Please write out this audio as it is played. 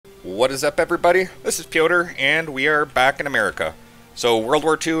What is up, everybody? This is Piotr, and we are back in America. So World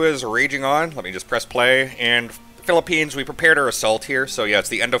War II is raging on. Let me just press play. And Philippines, we prepared our assault here. So yeah, it's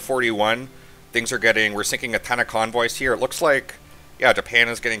the end of 41. We're sinking a ton of convoys here. It looks like, yeah, Japan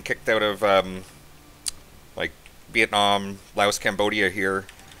is getting kicked out of, like, Vietnam, Laos, Cambodia here.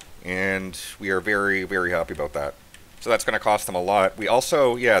 And we are very, very happy about that. So that's going to cost them a lot. We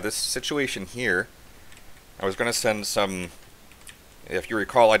also, yeah, this situation here, I was going to send some... If you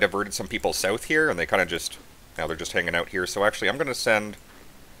recall, I diverted some people south here, and they kind of just... Now they're just hanging out here. So actually, I'm going to send...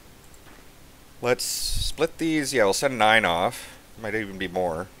 Let's split these. Yeah, we'll send 9 off. Might even be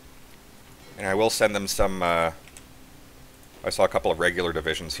more. And I will send them some... I saw a couple of regular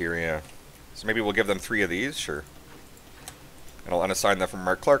divisions here, yeah. So maybe we'll give them 3 of these, sure. And I'll unassign them from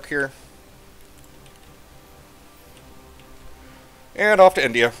Mark Clark here. And off to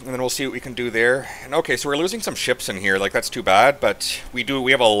India, and then we'll see what we can do there. And okay, so we're losing some ships in here, like that's too bad, but we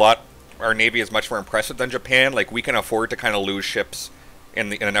have a lot, our navy is much more impressive than Japan, like we can afford to kind of lose ships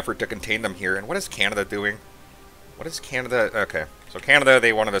in an effort to contain them here. And what is Canada doing? What is Canada? Okay, so Canada,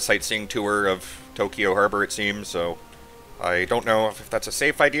 they wanted a sightseeing tour of Tokyo Harbor, it seems, so I don't know if that's a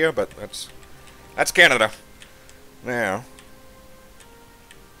safe idea, but that's Canada. Now,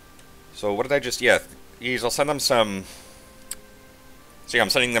 so what did I just, yeah, I'll send them some... So yeah, I'm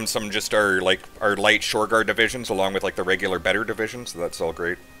sending them some just our light shore guard divisions along with like the regular better divisions, so that's all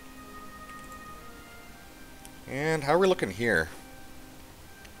great. And how are we looking here?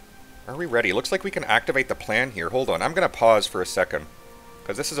 Are we ready? Looks like we can activate the plan here. Hold on, I'm going to pause for a second,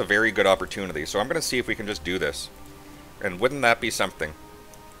 because this is a very good opportunity. So I'm going to see if we can just do this. And wouldn't that be something?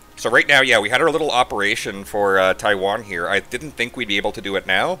 So right now, yeah, we had our little operation for Taiwan here. I didn't think we'd be able to do it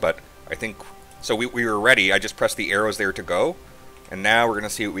now, but I think... So we were ready. I just pressed the arrows there to go. And now we're going to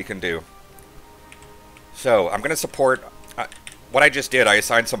see what we can do. So, I'm going to support... what I just did, I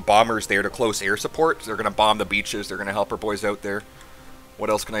assigned some bombers there to close air support. So they're going to bomb the beaches. They're going to help our boys out there. What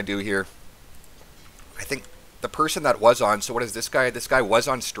else can I do here? I think the person that was on... So what is this guy? This guy was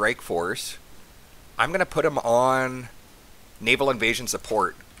on strike force. I'm going to put him on naval invasion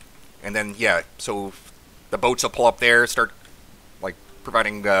support. And then, yeah, so the boats will pull up there, start, like,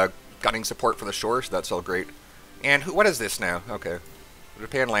 providing gunning support for the shore. So that's all great. And what is this now? Okay.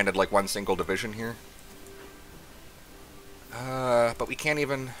 Japan landed like one single division here. But we can't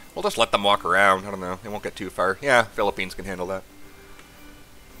even... We'll just let them walk around. I don't know. They won't get too far. Yeah, Philippines can handle that.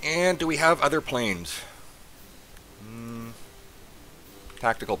 And do we have other planes?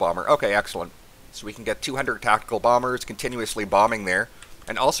 Tactical bomber. Okay, excellent. So we can get 200 tactical bombers continuously bombing there.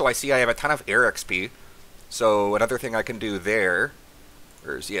 And also I see I have a ton of air XP. So another thing I can do there...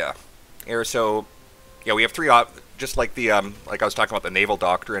 yeah. Air, so... Yeah, we have 3 just like the like I was talking about the naval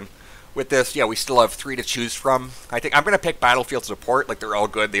doctrine. With this, yeah, we still have 3 to choose from. I think I'm going to pick battlefield support. Like, they're all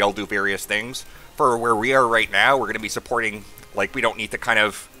good. They all do various things. For where we are right now, we're going to be supporting, like, we don't need to kind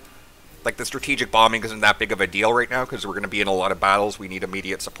of, like, the strategic bombing isn't that big of a deal right now because we're going to be in a lot of battles. We need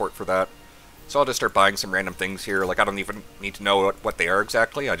immediate support for that. So I'll just start buying some random things here. Like, I don't even need to know what they are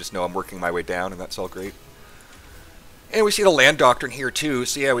exactly. I just know I'm working my way down, and that's all great. And we see the land doctrine here too,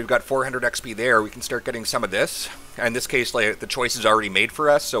 so yeah, we've got 400 XP there. We can start getting some of this. In this case, like, the choice is already made for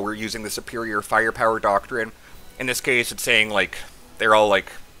us, so we're using the superior firepower doctrine. In this case, it's saying, like, they're all,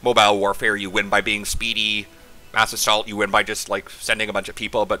 like, mobile warfare, you win by being speedy. Mass assault, you win by just, like, sending a bunch of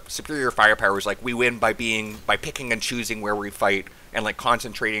people. But superior firepower is, like, we win by picking and choosing where we fight, and, like,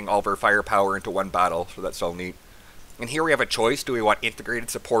 concentrating all of our firepower into one battle, so that's all neat. And here we have a choice. Do we want integrated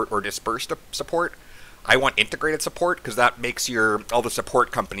support or dispersed support? I want integrated support because that makes all the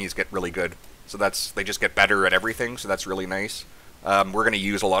support companies get really good. So they just get better at everything, so that's really nice. We're going to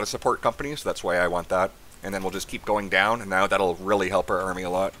use a lot of support companies, so that's why I want that. And then we'll just keep going down, and now that'll really help our army a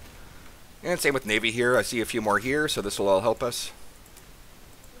lot. And same with Navy here. I see a few more here, so this will all help us.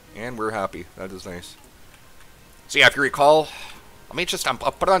 And we're happy. That is nice. So yeah, if you recall, let me just, I'll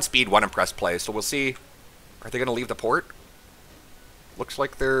put it on speed 1 and press play, so we'll see. Are they going to leave the port? Looks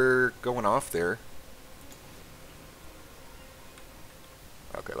like they're going off there.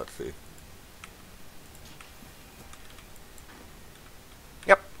 Okay, let's see.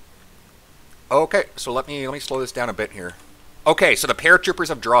 Yep. Okay, so let me slow this down a bit here. Okay, so the paratroopers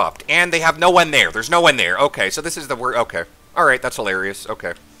have dropped, and they have no one there. There's no one there. Okay, so this is the word. Okay. Alright, that's hilarious.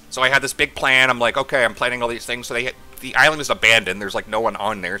 Okay. So I had this big plan. I'm like, okay, I'm planning all these things. So the island is abandoned. There's like no one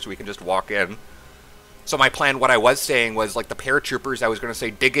on there, so we can just walk in. So my plan, what I was saying was, like, the paratroopers, I was going to say,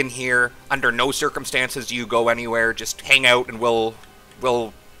 dig in here. Under no circumstances do you go anywhere. Just hang out, and we'll,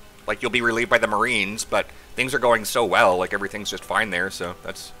 like, you'll be relieved by the Marines. But things are going so well, like, everything's just fine there. So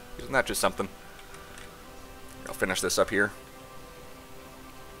isn't that just something? I'll finish this up here.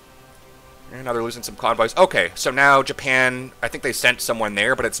 And now they're losing some convoys. Okay, so now Japan, I think they sent someone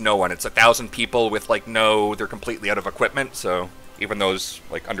there, but it's no one. It's 1,000 people with, like, no, they're completely out of equipment, so even those,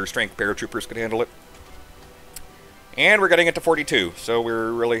 like, understrength paratroopers could handle it. And we're getting it to 42, so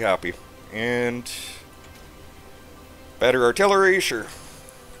we're really happy. And better artillery, sure.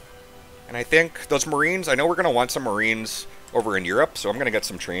 And I think those Marines, I know we're going to want some Marines over in Europe, so I'm going to get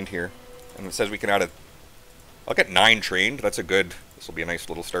some trained here. And it says we can add I'll get 9 trained. That's a good, this will be a nice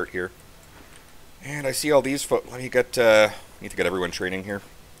little start here. And I see all these let me get, need to get everyone training here.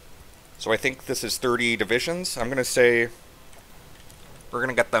 So I think this is 30 divisions. I'm going to say, we're going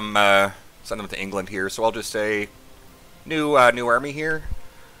to get them, send them to England here. So I'll just say, new army here.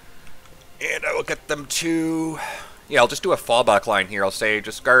 And I will get them to, yeah, I'll just do a fallback line here. I'll say,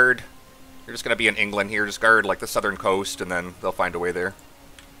 just guard, you're just going to be in England here. Just guard, like, the southern coast, and then they'll find a way there.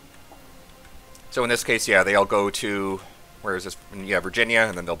 So in this case, yeah, they all go to, where is this? Yeah, Virginia,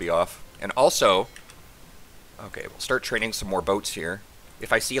 and then they'll be off. And also, okay, we'll start training some more boats here.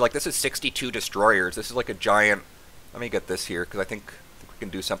 If I see, like, this is 62 destroyers. This is like a giant, let me get this here, because I think we can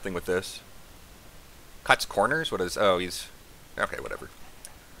do something with this. Cuts corners? What is, oh, he's, okay, whatever.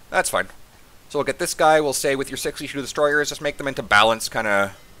 That's fine. So we'll get this guy, we'll say, with your 62 destroyers, just make them into balance, kind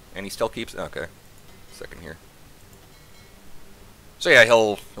of, and he still keeps, okay. Second here. So yeah,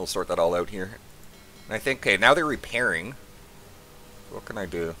 he'll sort that all out here. And I think, okay, now they're repairing. What can I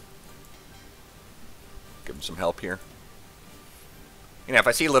do? Give him some help here. You know, if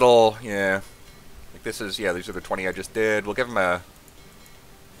I see little, yeah, like this is, yeah, these are the 20 I just did. We'll give him a,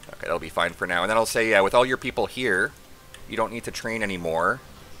 okay, that'll be fine for now. And then I'll say, yeah, with all your people here, you don't need to train anymore.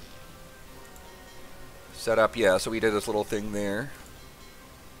 Set up, yeah, so we did this little thing there.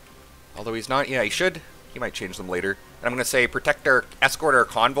 Although he's not, yeah, he should, he might change them later. And I'm going to say, escort our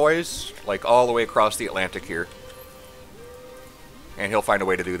convoys, like, all the way across the Atlantic here. And he'll find a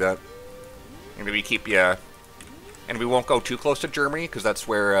way to do that. And maybe keep, yeah. And we won't go too close to Germany, because that's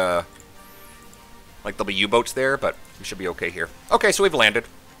where, like, there'll be U-boats there, but we should be okay here. Okay, so we've landed.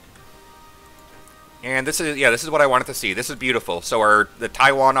 And this is, yeah, this is what I wanted to see. This is beautiful. So the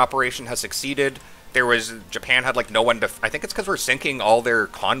Taiwan operation has succeeded. Japan had, like, no one to, I think it's because we're sinking all their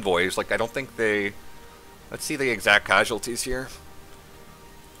convoys. Like, I don't think they, let's see the exact casualties here.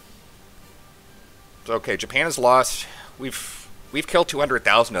 So, okay, Japan has lost, We've killed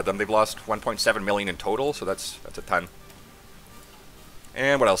 200,000 of them. They've lost 1.7 million in total, so that's a ton.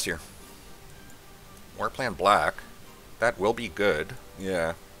 And what else here? War Plan Black. That will be good.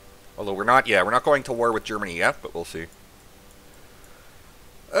 Yeah. Although we're not going to war with Germany yet, but we'll see.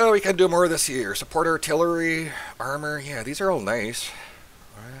 Oh, we can do more this year. Support artillery, armor. Yeah, these are all nice.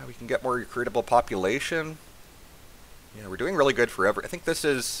 We can get more recruitable population. Yeah, we're doing really good forever. I think this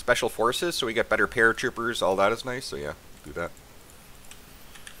is special forces, so we get better paratroopers. All that is nice, so yeah, do that.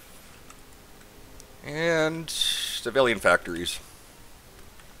 And civilian factories.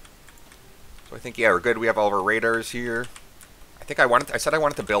 So I think, yeah, we're good. We have all of our radars here. I think I said I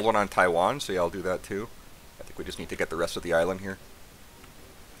wanted to build one on Taiwan, so yeah, I'll do that too. I think we just need to get the rest of the island here.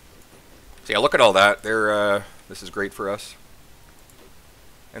 So yeah, look at all that. This is great for us.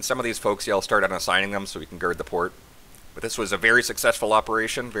 And some of these folks, yeah, I'll start on assigning them so we can guard the port. But this was a very successful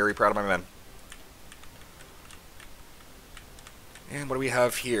operation. Very proud of my men. And what do we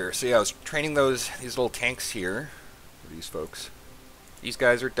have here? So yeah, I was training these little tanks here for these folks. These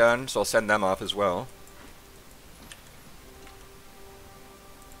guys are done, so I'll send them off as well.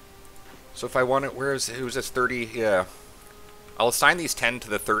 So if I want it, who's this 30? Yeah, I'll assign these 10 to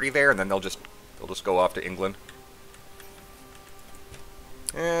the 30 there, and then they'll just go off to England.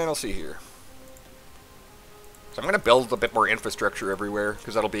 And I'll see here. So I'm going to build a bit more infrastructure everywhere,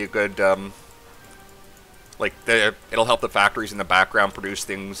 because that'll be a good, it'll help the factories in the background produce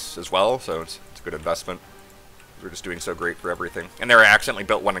things as well, so it's a good investment. We're just doing so great for everything. And they accidentally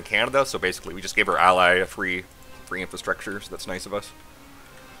built one in Canada, so basically we just gave our ally a free infrastructure, so that's nice of us.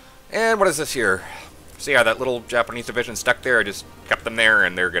 And what is this here? So yeah, that little Japanese division stuck there, I just kept them there,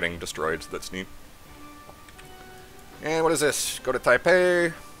 and they're getting destroyed, so that's neat. And what is this? Go to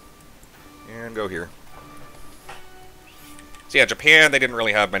Taipei, and go here. So yeah, Japan, they didn't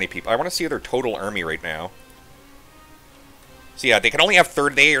really have many people. I want to see their total army right now. So yeah, they can only have they're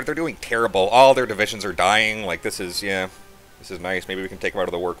doing terrible. All their divisions are dying. Like, this is, yeah, this is nice. Maybe we can take them out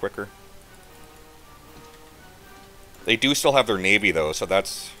of the war quicker. They do still have their navy, though, so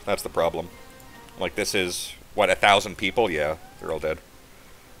that's the problem. Like, this is, what, 1,000 people? Yeah, they're all dead.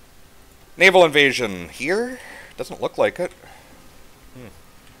 Naval invasion here? Doesn't look like it.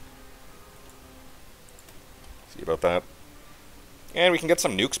 See about that. And we can get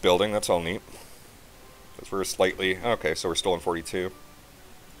some nukes building, that's all neat. Because we're slightly, okay, so we're still in 42.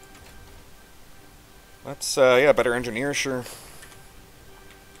 Let's, yeah, better engineer, sure.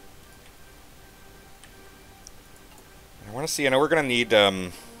 I want to see, I know we're going to need,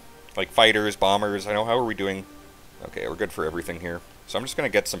 like, fighters, bombers. I know, how are we doing? Okay, we're good for everything here. So I'm just going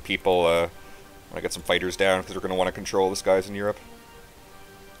to get some people, I want to get some fighters down, because we're going to want to control the skies in Europe.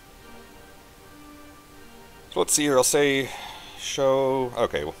 So let's see here, I'll say, show,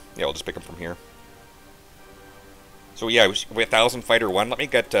 okay, well, yeah, we'll just pick them from here. So yeah, we have 1,000 fighter 1. Let me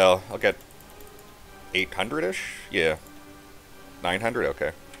get, I'll get 800-ish? Yeah. 900? Okay.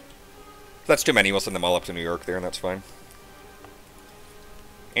 If that's too many, we'll send them all up to New York there, and that's fine.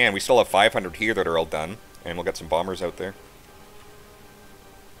 And we still have 500 here that are all done, and we'll get some bombers out there.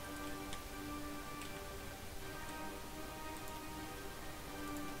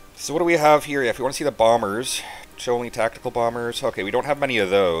 So what do we have here? Yeah, if you want to see the bombers, show only tactical bombers. Okay, we don't have many of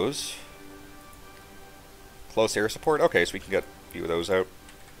those. Close air support. Okay, so we can get a few of those out.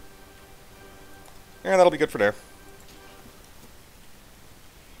 Yeah, that'll be good for now.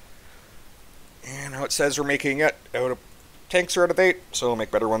 And now it says we're making it out of tanks are out of date, so we'll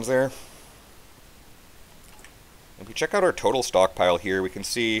make better ones there. If we check out our total stockpile here, we can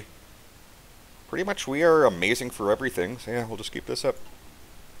see pretty much we are amazing for everything. So yeah, we'll just keep this up.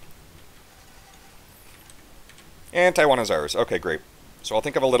 And Taiwan is ours. Okay, great. So I'll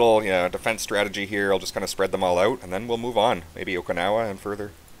think of a little, defense strategy here. I'll just kind of spread them all out, and then we'll move on. Maybe Okinawa and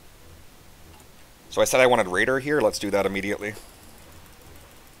further. So I said I wanted radar here. Let's do that immediately.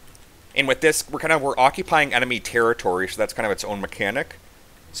 And with this, we're occupying enemy territory, so that's kind of its own mechanic.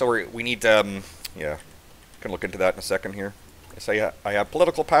 So we need, yeah, can look into that in a second here. So I have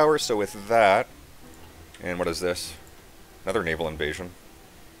political power, so with that, and what is this? Another naval invasion.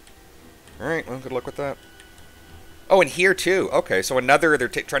 All right, well, good luck with that. Oh, and here too. Okay, so another, they're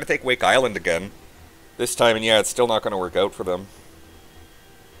trying to take Wake Island again. This time, and yeah, it's still not going to work out for them.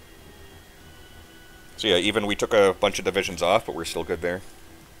 So yeah, even we took a bunch of divisions off, but we're still good there.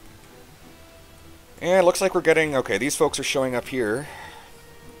 And it looks like we're getting, okay, these folks are showing up here.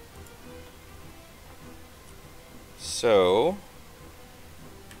 So,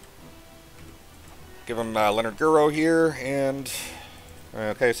 give them Leonard Guro here, and,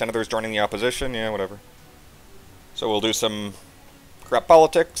 okay, senators joining the opposition, yeah, whatever. So we'll do some crap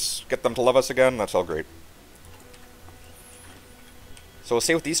politics, get them to love us again, that's all great. So we'll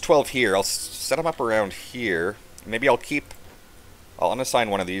say with these 12 here, I'll set them up around here. Maybe I'll unassign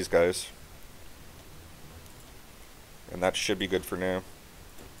one of these guys. And that should be good for now.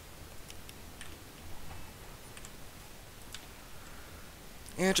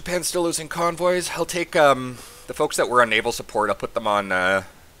 Yeah, Japan's still losing convoys. I'll take the folks that were on naval support, I'll put them on,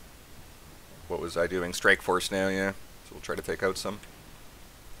 what was I doing? Strike Force now, yeah. So we'll try to take out some.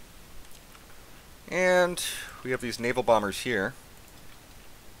 And we have these naval bombers here.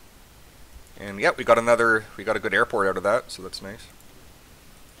 And yeah, we got a good airport out of that, so that's nice.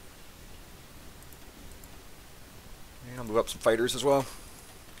 And I'll move up some fighters as well.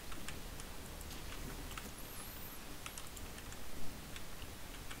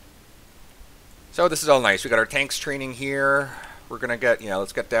 So this is all nice. We got our tanks training here. We're gonna get,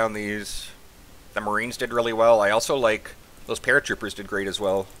 let's get down these. The Marines did really well. I also like, those paratroopers did great as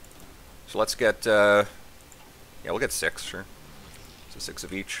well. So let's get, yeah, we'll get 6, sure. So 6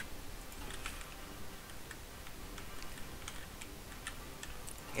 of each.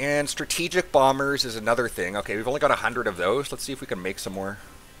 And strategic bombers is another thing. Okay, we've only got 100 of those. Let's see if we can make some more.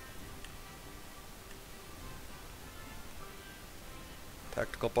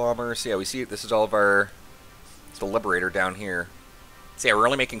 Tactical bombers. Yeah, we see this is all of our... It's the Liberator down here. So yeah, we're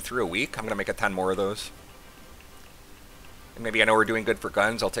only making 3 a week. I'm going to make a ton more of those. And maybe I know we're doing good for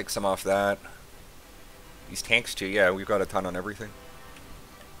guns. I'll take some off that. These tanks too. Yeah, we've got a ton on everything.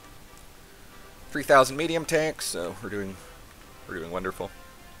 3,000 medium tanks. So we're doing wonderful.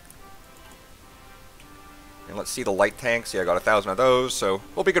 And let's see the light tanks. Yeah, I got 1,000 of those. So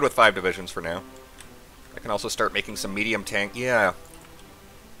we'll be good with 5 divisions for now. I can also start making some medium tank. Yeah.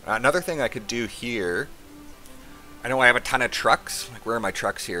 Another thing I could do here, I know I have a ton of trucks. Like, where are my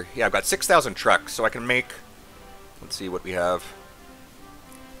trucks here? Yeah, I've got 6,000 trucks, so I can make, let's see what we have.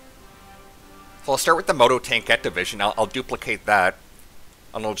 So I'll start with the Moto Tankette division. I'll duplicate that,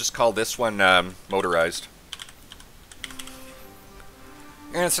 and I'll just call this one motorized.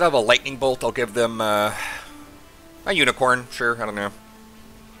 And instead of a lightning bolt, I'll give them a unicorn. Sure, I don't know,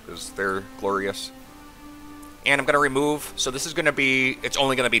 because they're glorious. And I'm going to remove, so this is going to be, it's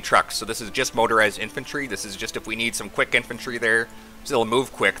only going to be trucks. So this is just motorized infantry. This is just if we need some quick infantry there. So they'll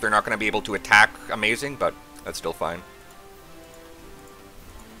move quick. They're not going to be able to attack amazing, but that's still fine.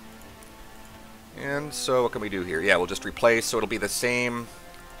 And so what can we do here? Yeah, we'll just replace, so it'll be the same.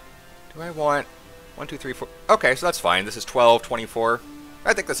 Do I want... 1, 2, 3, 4. Okay, so that's fine. This is 12, 24.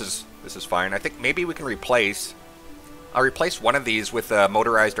 I think this is fine. I think maybe we can replace. I'll replace one of these with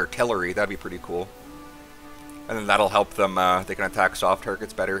motorized artillery. That'd be pretty cool. And then that'll help them. They can attack soft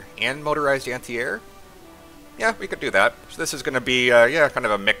targets better. And motorized anti-air. Yeah, we could do that. So this is going to be, yeah, kind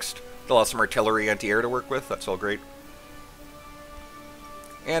of a mixed. They'll have some artillery anti-air to work with. That's all great.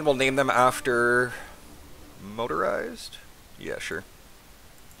 And we'll name them after motorized. Yeah, sure.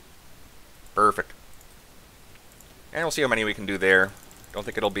 Perfect. And we'll see how many we can do there. Don't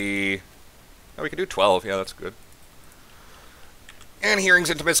think it'll be... Oh, we can do 12. Yeah, that's good. And hearings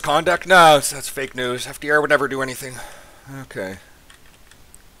into misconduct? No, that's fake news. FDR would never do anything. Okay.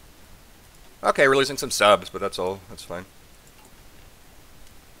 Okay, we're losing some subs, but that's all. That's fine.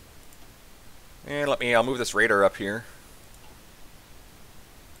 And I'll move this radar up here.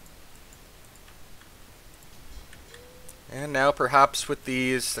 And now perhaps with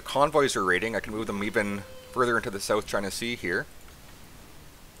the convoys are raiding, I can move them even further into the South China Sea here.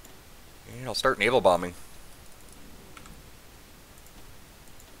 And I'll start naval bombing.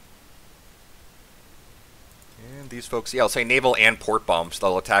 And these folks, yeah, I'll say naval and port bombs.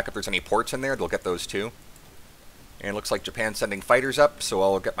 They'll attack if there's any ports in there, they'll get those too. And it looks like Japan's sending fighters up, so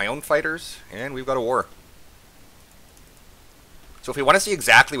I'll get my own fighters, and we've got a war. So if we want to see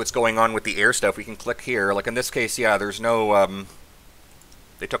exactly what's going on with the air stuff, we can click here. Like in this case, yeah, there's no,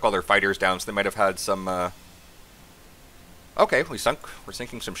 they took all their fighters down, so they might have had some, okay, we're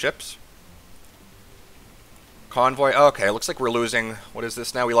sinking some ships. Convoy, okay, looks like we're losing, what is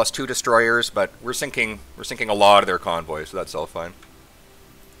this now? We lost 2 destroyers, but we're sinking a lot of their convoys, so that's all fine.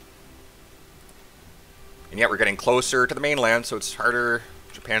 And yet we're getting closer to the mainland, so it's harder.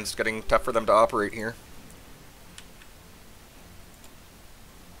 Japan's getting tough for them to operate here.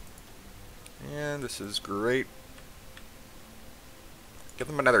 And this is great. Give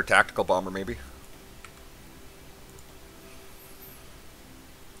them another tactical bomber, maybe.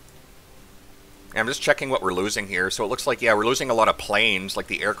 I'm just checking what we're losing here. So it looks like, yeah, we're losing a lot of planes, like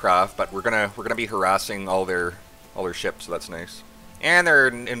the aircraft, but we're gonna be harassing all their ships, so that's nice. And they're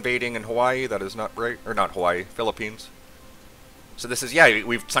invading in Hawaii. That is not right, or not Hawaii, Philippines. So this is, yeah,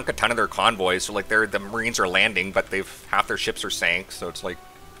 we've sunk a ton of their convoys. So like the Marines are landing, but half their ships are sank. So it's like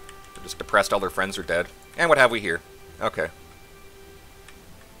they're just depressed. All their friends are dead. And what have we here? Okay.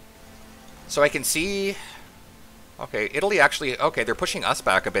 So I can see. Okay, Italy actually. Okay, they're pushing us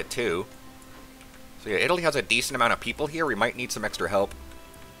back a bit too. So yeah, Italy has a decent amount of people here. We might need some extra help.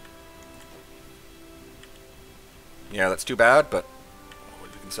 Yeah, that's too bad, but we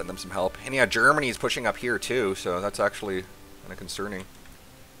can send them some help. And yeah, Germany's pushing up here too, so that's actually kind of concerning.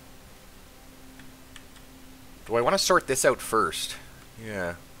 Do I want to sort this out first?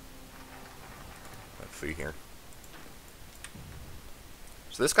 Yeah. Let's see here.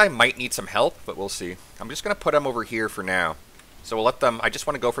 So this guy might need some help, but we'll see. I'm just going to put him over here for now. So we'll let them, I just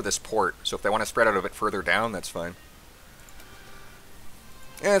want to go for this port, so if they want to spread out a bit further down, that's fine.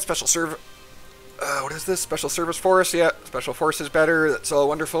 And special what is this? Special service force? Yeah, special force is better, that's all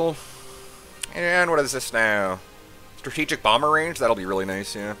wonderful. And what is this now? Strategic bomber range, that'll be really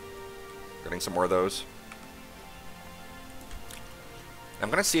nice, yeah. Getting some more of those. I'm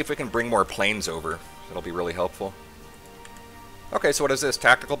going to see if we can bring more planes over. That'll be really helpful. Okay, so what is this?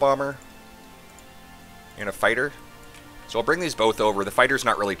 Tactical bomber? And a fighter? So I'll bring these both over. The fighter's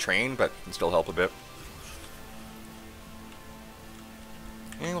not really trained, but can still help a bit.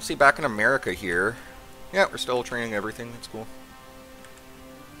 And we'll see back in America here. Yeah, we're still training everything. That's cool.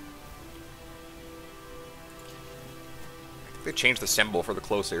 I think they changed the symbol for the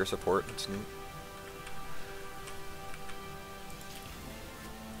close air support. That's neat.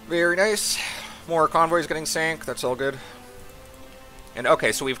 Very nice. More convoys getting sank. That's all good. And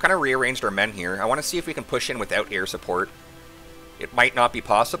okay, so we've kind of rearranged our men here. I want to see if we can push in without air support. It might not be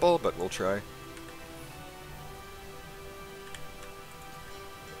possible, but we'll try.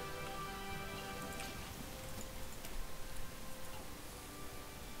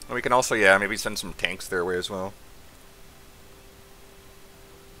 And we can also, yeah, maybe send some tanks their way as well.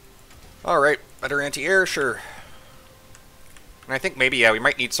 Alright, better anti-air, sure. And I think maybe, yeah, we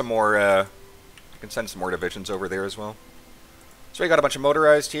might need some more, we can send some more divisions over there as well. So we got a bunch of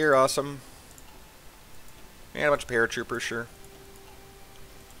motorized here, awesome. And a bunch of paratroopers, sure.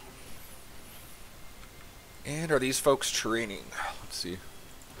 And are these folks training? Let's see.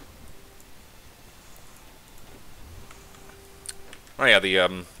 Oh yeah,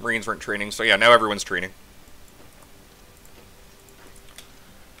 the Marines weren't training, so yeah, now everyone's training.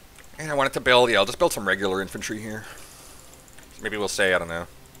 And I wanted to build, yeah, I'll just build some regular infantry here. Maybe we'll say, I don't know.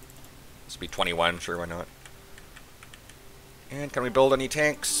 This will be 21, sure, why not? And can we build any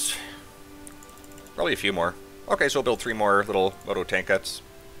tanks? Probably a few more. Okay, so we'll build 3 more little moto tankettes.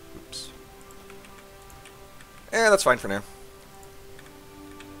 Oops. Eh, that's fine for now.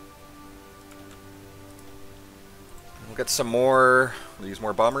 We'll get some more, these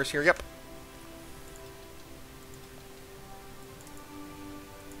more bombers here, yep.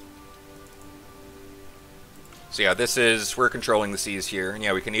 So yeah, this is, we're controlling the seas here, and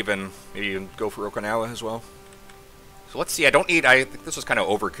yeah, we can even, maybe go for Okinawa as well. So let's see, I think this was kind of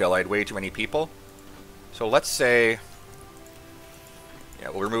overkill, I had way too many people. So let's say, yeah,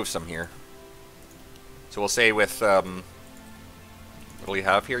 we'll remove some here. So we'll say with, what do we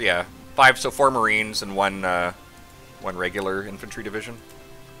have here? Yeah, 5, so 4 Marines and one regular infantry division.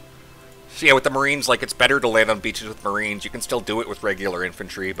 So yeah, with the Marines, like, it's better to land on beaches with Marines. You can still do it with regular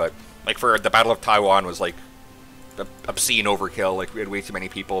infantry, but, like, for the Battle of Taiwan was, like, the obscene overkill. Like, we had way too many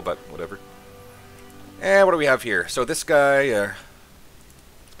people, but whatever. And what do we have here? So this guy,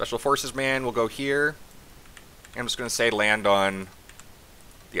 Special Forces man, will go here. I'm just going to say land on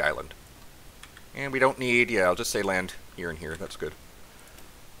the island. And we don't need, yeah, I'll just say land here and here. That's good.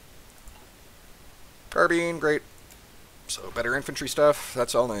 Carbine, great. So better infantry stuff.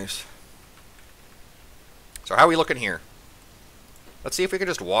 That's all nice. So how are we looking here? Let's see if we can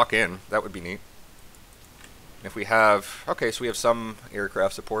just walk in. That would be neat. If we have, okay, so we have some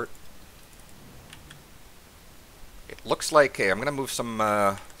aircraft support. It looks like, okay, I'm going to move some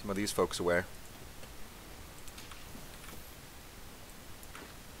of these folks away.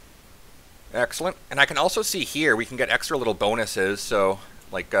 Excellent. And I can also see here we can get extra little bonuses. So,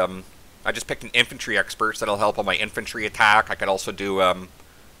 like, I just picked an infantry expert, so that'll help on my infantry attack. I could also do,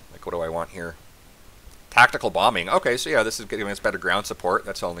 like, what do I want here? Tactical bombing. Okay, so yeah, this is giving us better ground support.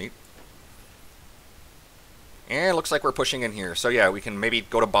 That's all neat. And it looks like we're pushing in here. So yeah, we can maybe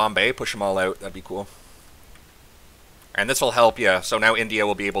go to Bombay, push them all out. That'd be cool. And this will help, yeah. So now India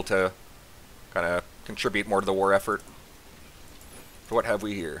will be able to kind of contribute more to the war effort. So what have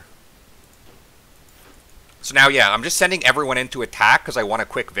we here? So now, yeah, I'm just sending everyone in to attack because I want a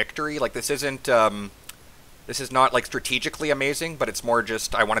quick victory. Like, this isn't, this is not, like, strategically amazing, but it's more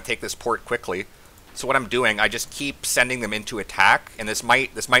just, I want to take this port quickly. So what I'm doing, I just keep sending them into attack, and this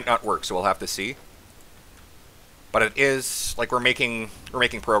might not work, so we'll have to see. But it is, like, we're making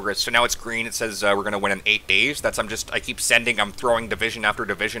progress. So now it's green, it says we're going to win in 8 days. That's, I keep sending, I'm throwing division after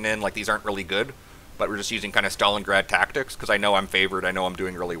division in, like, these aren't really good. But we're just using kind of Stalingrad tactics, because I know I'm favored, I know I'm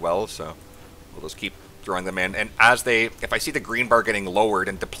doing really well, so we'll just keep throwing them in. And as if I see the green bar getting lowered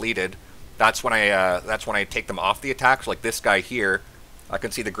and depleted, that's when I take them off the attack. So like this guy here, I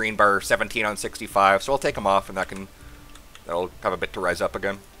can see the green bar 17 on 65, so I'll take them off, and that'll have a bit to rise up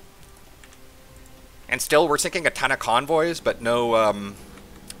again. And still, we're sinking a ton of convoys, but no, I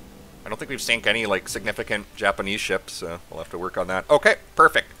don't think we've sank any, like, significant Japanese ships, so we'll have to work on that. Okay,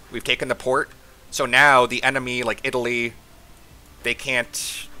 perfect. We've taken the port. So now the enemy, like Italy, they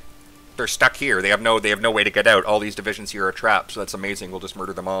can't, they're stuck here. They have no way to get out. All these divisions here are trapped, so that's amazing. We'll just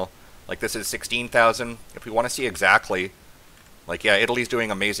murder them all. Like, this is 16,000. If we want to see exactly, like, yeah, Italy's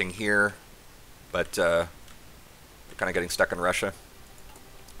doing amazing here, but they're kind of getting stuck in Russia.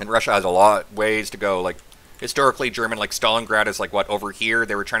 And Russia has a lot ways to go. Like, historically, German, like, Stalingrad is, like, what, over here?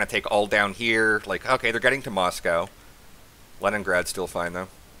 They were trying to take all down here. Like, okay, they're getting to Moscow. Leningrad's still fine, though.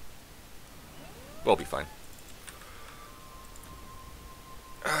 We'll be fine.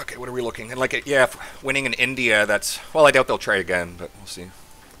 Okay, what are we looking? And, like, yeah, winning in India, that's... Well, I doubt they'll try again, but we'll see.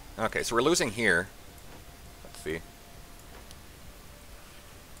 Okay, so we're losing here. Let's see.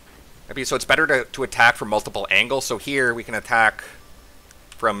 Maybe, so it's better to attack from multiple angles. So here, we can attack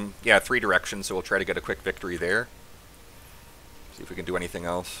from, yeah, 3 directions, so we'll try to get a quick victory there. See if we can do anything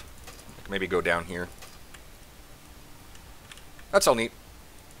else. We can maybe go down here. That's all neat.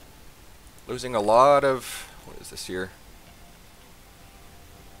 Losing a lot of... What is this here?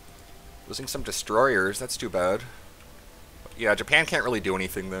 Losing some destroyers. That's too bad. But yeah, Japan can't really do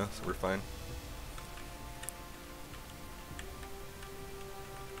anything, though, so we're fine.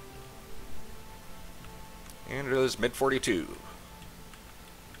 And it is mid-42.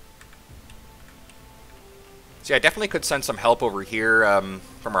 See, I definitely could send some help over here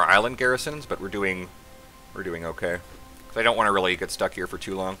from our island garrisons, but we're doing okay. Because I don't want to really get stuck here for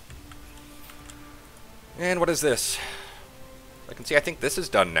too long. And what is this? I can see, I think this is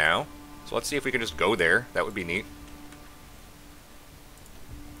done now. So let's see if we can just go there. That would be neat.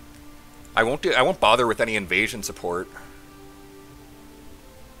 I won't bother with any invasion support.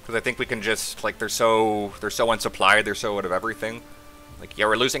 Because I think we can just, like, they're so unsupplied, they're so out of everything. Like, yeah,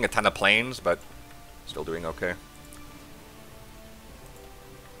 we're losing a ton of planes, but still doing okay.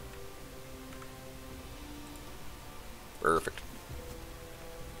 Perfect.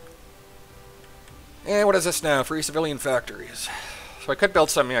 And what is this now? Free civilian factories. So I could build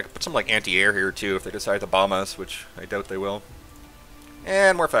some, I could put some like anti-air here too if they decide to bomb us, which I doubt they will.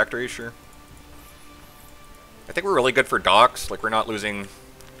 And more factories, sure. I think we're really good for docks. Like we're losing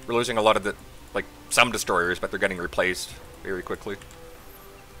a lot of the, like some destroyers, but they're getting replaced very quickly.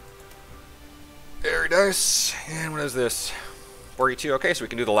 Very nice. And what is this? 42. Okay, so we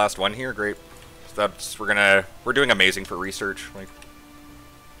can do the last one here. Great. So that's we're doing amazing for research. Like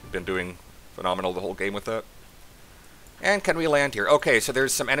we've been doing phenomenal the whole game with that. And can we land here? Okay, so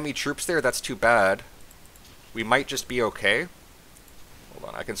there's some enemy troops there. That's too bad. We might just be okay.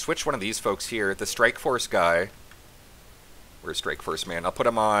 Hold on, I can switch one of these folks here. The Strike Force guy. Where's Strike Force Man? I'll put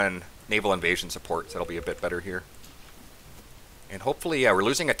him on naval invasion support, so that'll be a bit better here. And hopefully, yeah, we're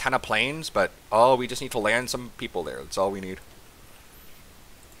losing a ton of planes, but we just need to land some people there. That's all we need.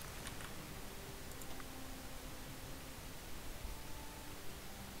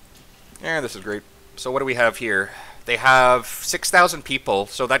 And this is great. So what do we have here? They have 6,000 people,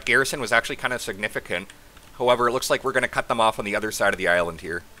 so that garrison was actually kind of significant. However, it looks like we're going to cut them off on the other side of the island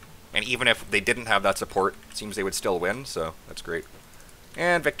here. And even if they didn't have that support, it seems they would still win, so that's great.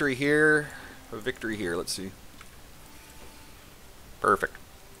 And victory here. A victory here, let's see. Perfect.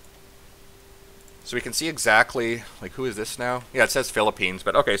 So we can see exactly, like, who is this now? Yeah, it says Philippines,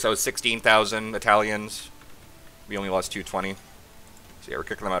 but okay, so it's 16,000 Italians. We only lost 220. So yeah, we're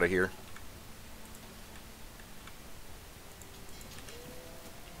kicking them out of here.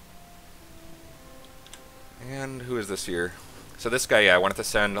 And who is this here? So this guy, yeah, I wanted to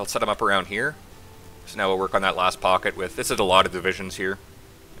send, I'll set him up around here. So now we'll work on that last pocket with, this is a lot of divisions here.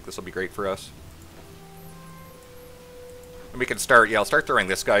 This will be great for us. And we can start, yeah, I'll start throwing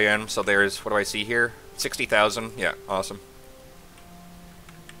this guy in. So there's, what do I see here? 60,000, yeah, awesome.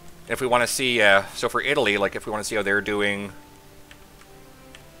 If we want to see, so for Italy, like if we want to see how they're doing,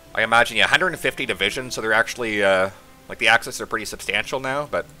 I imagine, yeah, 150 divisions, so they're actually, like the Axis are pretty substantial now,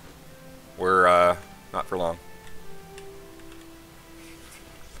 but we're, not for long.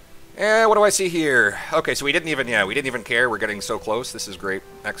 And what do I see here? Okay, so we didn't even care. We're getting so close. This is great.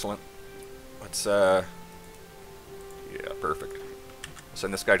 Excellent. Let's, yeah, perfect.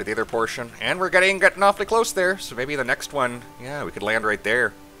 Send this guy to the other portion. And we're getting awfully close there. So maybe the next one, yeah, we could land right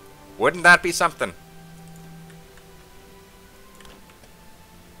there. Wouldn't that be something?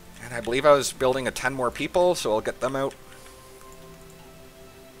 And I believe I was building a 10 more people, so I'll get them out.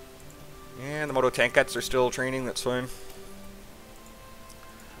 And the Moto-Tankettes are still training, that's fine.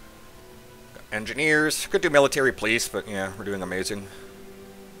 Engineers. Could do military police, but yeah, we're doing amazing.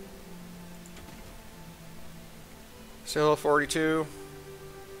 Still 42.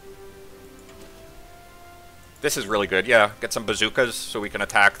 This is really good, yeah. Get some bazookas so we can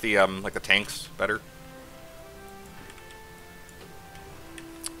attack the, like the tanks better.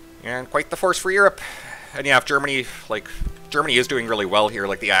 And quite the force for Europe. And yeah, if Germany, like, Germany is doing really well here,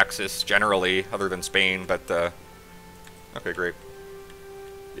 like the Axis generally, other than Spain, but, okay, great.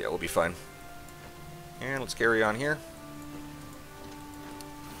 Yeah, we'll be fine. And let's carry on here.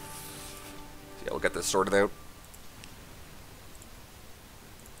 Yeah, we'll get this sorted out.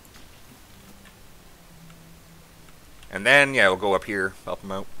 And then, yeah, we'll go up here, help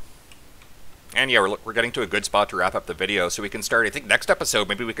them out. And yeah, we're getting to a good spot to wrap up the video, so we can start, I think next episode,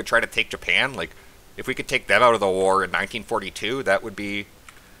 maybe we could try to take Japan, like, if we could take them out of the war in 1942, that would be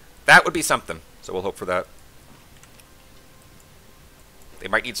something. So we'll hope for that. They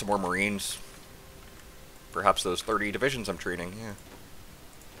might need some more Marines. Perhaps those 30 divisions I'm training, yeah.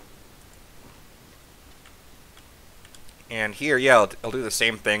 And here, yeah, I'll do the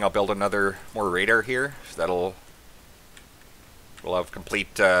same thing. I'll build another more radar here. So we'll have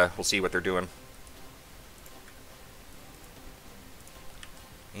complete, we'll see what they're doing.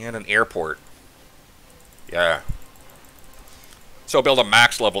 And an airport. Yeah. So I'll build a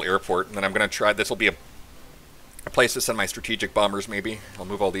max level airport, and then I'm going to try, this will be a place to send my strategic bombers maybe. I'll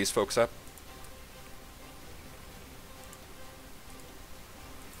move all these folks up.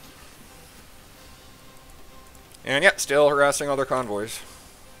 And yeah, still harassing other convoys.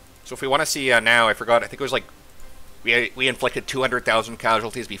 So if we want to see now, I forgot, I think it was like, we inflicted 200,000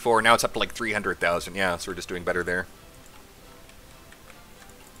 casualties before, now it's up to like 300,000, yeah, so we're just doing better there.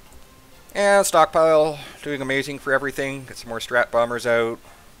 And stockpile, doing amazing for everything. Get some more strat bombers out.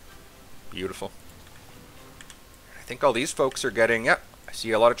 Beautiful. I think all these folks are getting, yep, I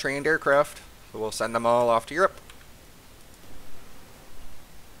see a lot of trained aircraft. So we'll send them all off to Europe.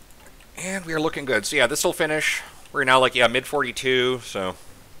 And we are looking good. So yeah, this will finish. We're now like, yeah, mid-42, so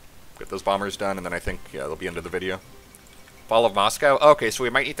get those bombers done, and then I think, yeah, they'll be into the video. Fall of Moscow. Okay, so we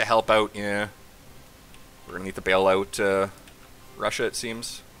might need to help out, yeah. We're going to need to bail out Russia, it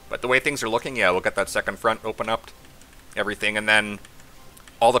seems. But the way things are looking, yeah, we'll get that second front open up, everything, and then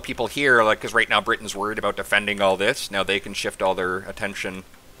all the people here, like, because right now Britain's worried about defending all this, now they can shift all their attention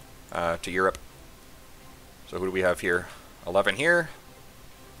to Europe. So who do we have here? 11 here.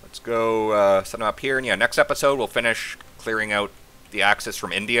 Let's go set them up here, and yeah, next episode we'll finish clearing out the Axis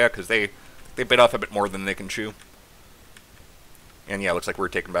from India, because they bit off a bit more than they can chew. And yeah, looks like we're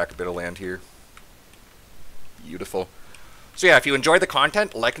taking back a bit of land here. Beautiful. So yeah, if you enjoyed the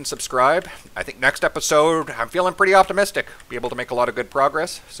content, like and subscribe. I think next episode, I'm feeling pretty optimistic. Be able to make a lot of good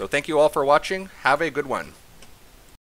progress. So thank you all for watching. Have a good one.